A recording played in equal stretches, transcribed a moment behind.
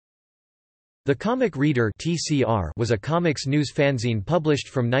The Comic Reader (TCR) was a comics news fanzine published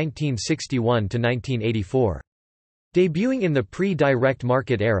from 1961 to 1984. Debuting in the pre-direct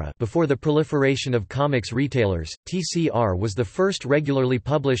market era before the proliferation of comics retailers, TCR was the first regularly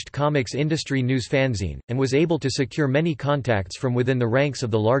published comics industry news fanzine, and was able to secure many contacts from within the ranks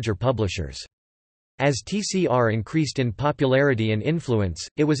of the larger publishers. As TCR increased in popularity and influence,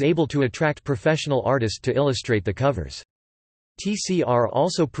 it was able to attract professional artists to illustrate the covers. TCR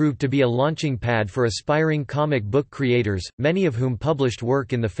also proved to be a launching pad for aspiring comic book creators, many of whom published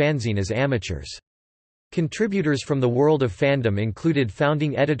work in the fanzine as amateurs. Contributors from the world of fandom included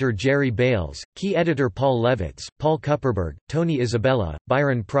founding editor Jerry Bales, key editor Paul Levitz, Paul Kupperberg, Tony Isabella,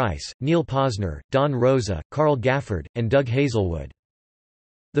 Byron Price, Neil Posner, Don Rosa, Carl Gafford, and Doug Hazelwood.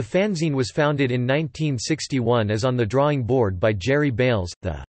 The fanzine was founded in 1961 as On the Drawing Board by Jerry Bales,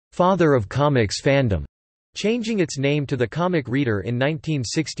 the father of comics fandom, changing its name to the Comic Reader in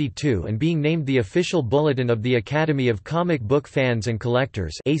 1962 and being named the official bulletin of the Academy of Comic Book Fans and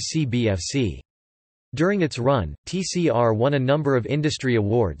Collectors (ACBFC). During its run, TCR won a number of industry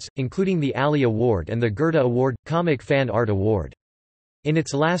awards, including the Alley Award and the Goethe Award, Comic Fan Art Award. In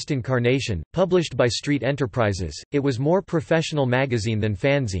its last incarnation, published by Street Enterprises, it was more professional magazine than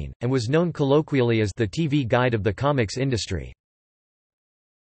fanzine, and was known colloquially as the TV Guide of the comics industry.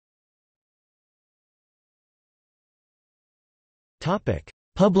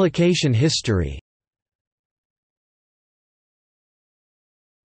 Publication history.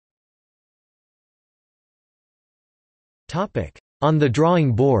 On the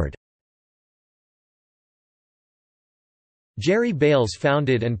Drawing Board. Jerry Bales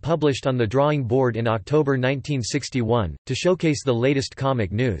founded and published On the Drawing Board in October 1961, to showcase the latest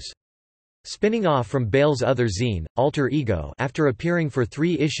comic news. Spinning off from Bales' other zine, Alter Ego, after appearing for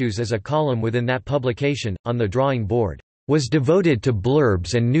 3 issues as a column within that publication, On the Drawing Board was devoted to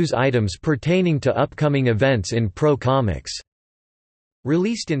blurbs and news items pertaining to upcoming events in pro comics.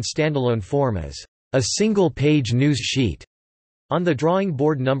 Released in standalone form as a single-page news sheet. On the Drawing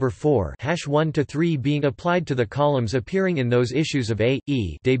Board number 4 #1–3 being applied to the columns appearing in those issues of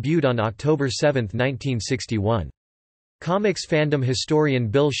A.E. debuted on October 7, 1961. Comics fandom historian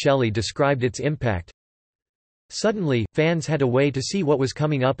Bill Shelley described its impact. Suddenly, fans had a way to see what was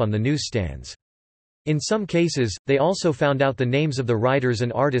coming up on the newsstands. In some cases, they also found out the names of the writers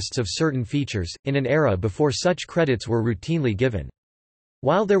and artists of certain features, in an era before such credits were routinely given.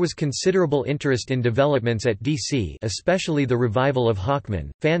 While there was considerable interest in developments at DC, especially the revival of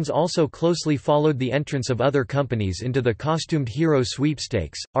Hawkman, fans also closely followed the entrance of other companies into the costumed hero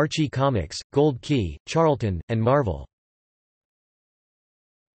sweepstakes, Archie Comics, Gold Key, Charlton, and Marvel.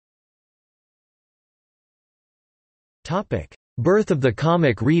 Birth of the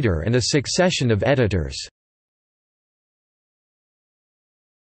Comic Reader and a succession of editors.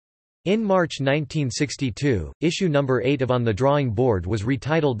 In March 1962, issue number 8 of On the Drawing Board was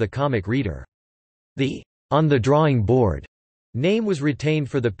retitled The Comic Reader. The On the Drawing Board name was retained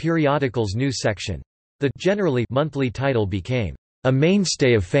for the periodical's news section. The generally monthly title became a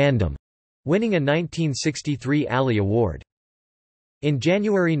mainstay of fandom, winning a 1963 Alley Award. In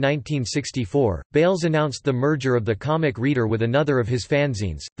January 1964, Bales announced the merger of the Comic Reader with another of his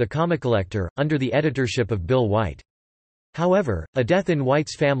fanzines, The Comic Collector, under the editorship of Bill White. However, a death in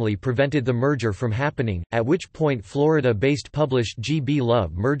White's family prevented the merger from happening, at which point Florida-based published G. B.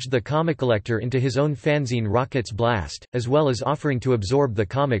 Love merged the Comic Collector into his own fanzine Rocket's Blast, as well as offering to absorb the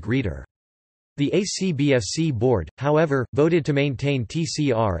Comic Reader. The ACBFC board, however, voted to maintain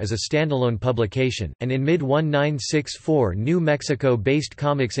TCR as a standalone publication, and in mid-1964 New Mexico-based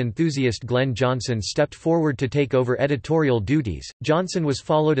comics enthusiast Glenn Johnson stepped forward to take over editorial duties. Johnson was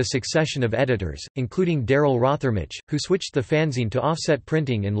followed a succession of editors, including Darrell Rothermich, who switched the fanzine to offset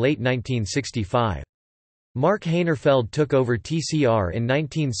printing in late 1965. Mark Heinerfeld took over TCR in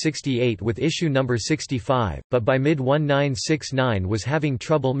 1968 with issue number 65, but by mid-1969 was having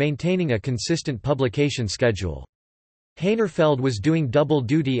trouble maintaining a consistent publication schedule. Heinerfeld was doing double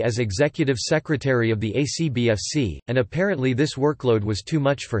duty as executive secretary of the ACBFC, and apparently this workload was too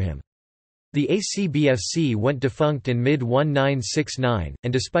much for him. The ACBFC went defunct in mid-1969,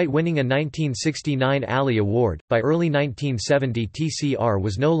 and despite winning a 1969 Alley Award, by early 1970 TCR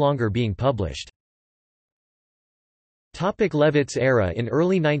was no longer being published. Levitz era. In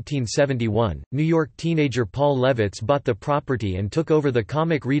early 1971, New York teenager Paul Levitz bought the property and took over the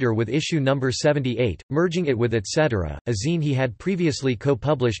Comic Reader with issue number 78, merging it with Etc., a zine he had previously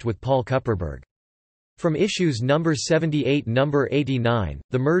co-published with Paul Kupperberg. From issues number 78 number 89,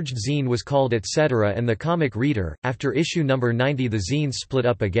 the merged zine was called Etc. and the Comic Reader. After issue number 90 the zines split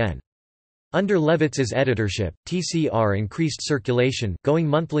up again. Under Levitz's editorship, TCR increased circulation, going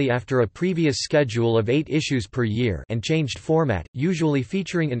monthly after a previous schedule of 8 issues per year, and changed format, usually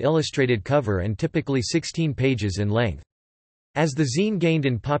featuring an illustrated cover and typically 16 pages in length. As the zine gained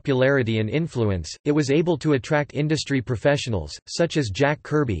in popularity and influence, it was able to attract industry professionals, such as Jack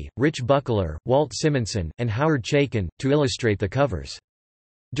Kirby, Rich Buckler, Walt Simonson, and Howard Chaykin, to illustrate the covers.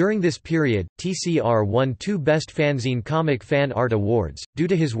 During this period, TCR won 2 Best Fanzine Comic Fan Art Awards. Due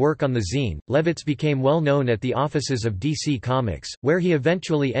to his work on the zine, Levitz became well known at the offices of DC Comics, where he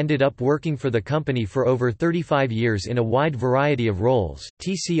eventually ended up working for the company for over 35 years in a wide variety of roles.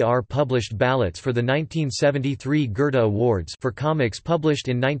 TCR published ballots for the 1973 Goethe Awards for comics published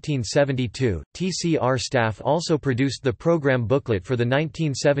in 1972. TCR staff also produced the program booklet for the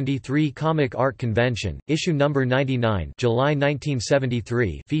 1973 Comic Art Convention. Issue number 99, July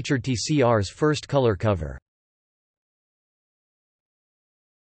 1973. Featured TCR's first color cover.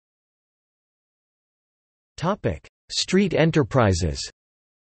 Street enterprises.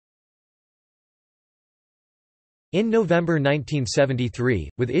 In November 1973,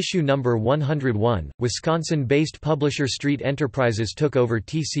 with issue number 101, Wisconsin-based publisher Street Enterprises took over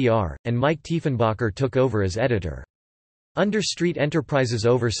TCR, and Mike Tiefenbacher took over as editor. Under Street Enterprises'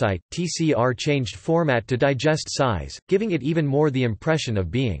 oversight, TCR changed format to digest size, giving it even more the impression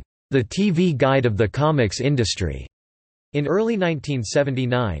of being the TV guide of the comics industry. In early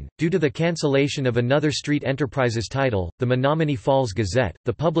 1979, due to the cancellation of another Street Enterprises title, the Menominee Falls Gazette,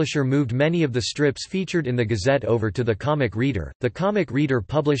 the publisher moved many of the strips featured in the Gazette over to the Comic Reader. The Comic Reader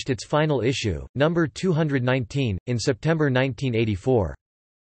published its final issue, number 219, in September 1984.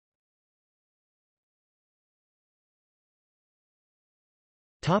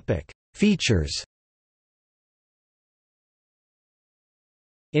 Features.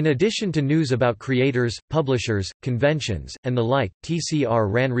 In addition to news about creators, publishers, conventions, and the like,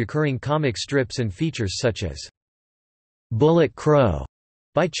 TCR ran recurring comic strips and features such as Bullet Crow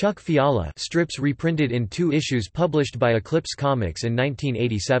by Chuck Fiala, strips reprinted in 2 issues published by Eclipse Comics in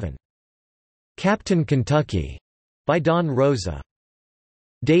 1987. Captain Kentucky by Don Rosa.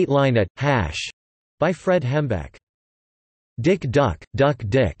 Dateline at Hash by Fred Hembeck. Dick Duck, Duck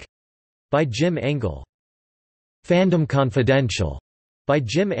Dick by Jim Engel. Fandom Confidential by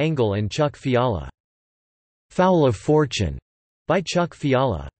Jim Engel and Chuck Fiala. Fowl of Fortune by Chuck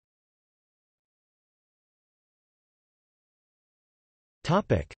Fiala.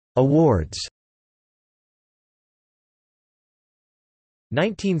 Awards.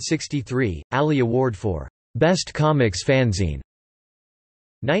 1963 Alley Award for Best Comics Fanzine.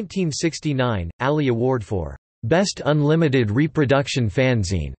 1969 Alley Award for Best Unlimited Reproduction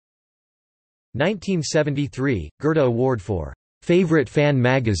Fanzine. 1973 Goethe Award for Favorite Fan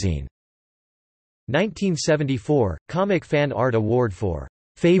Magazine. 1974 Comic Fan Art Award for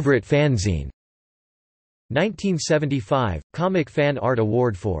Favorite Fanzine. 1975 Comic Fan Art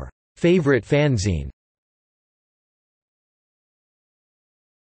Award for Favorite Fanzine.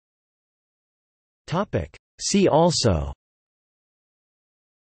 See also: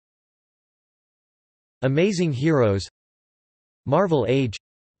 Amazing Heroes, Marvel Age,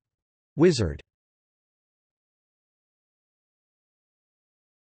 Wizard.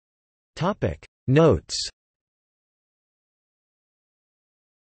 Notes.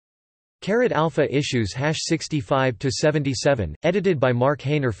 Alpha issues #65–77, edited by Mark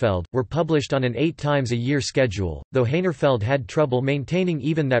Heinerfeld, were published on an 8 times a year schedule, though Heinerfeld had trouble maintaining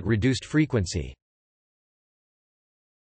even that reduced frequency.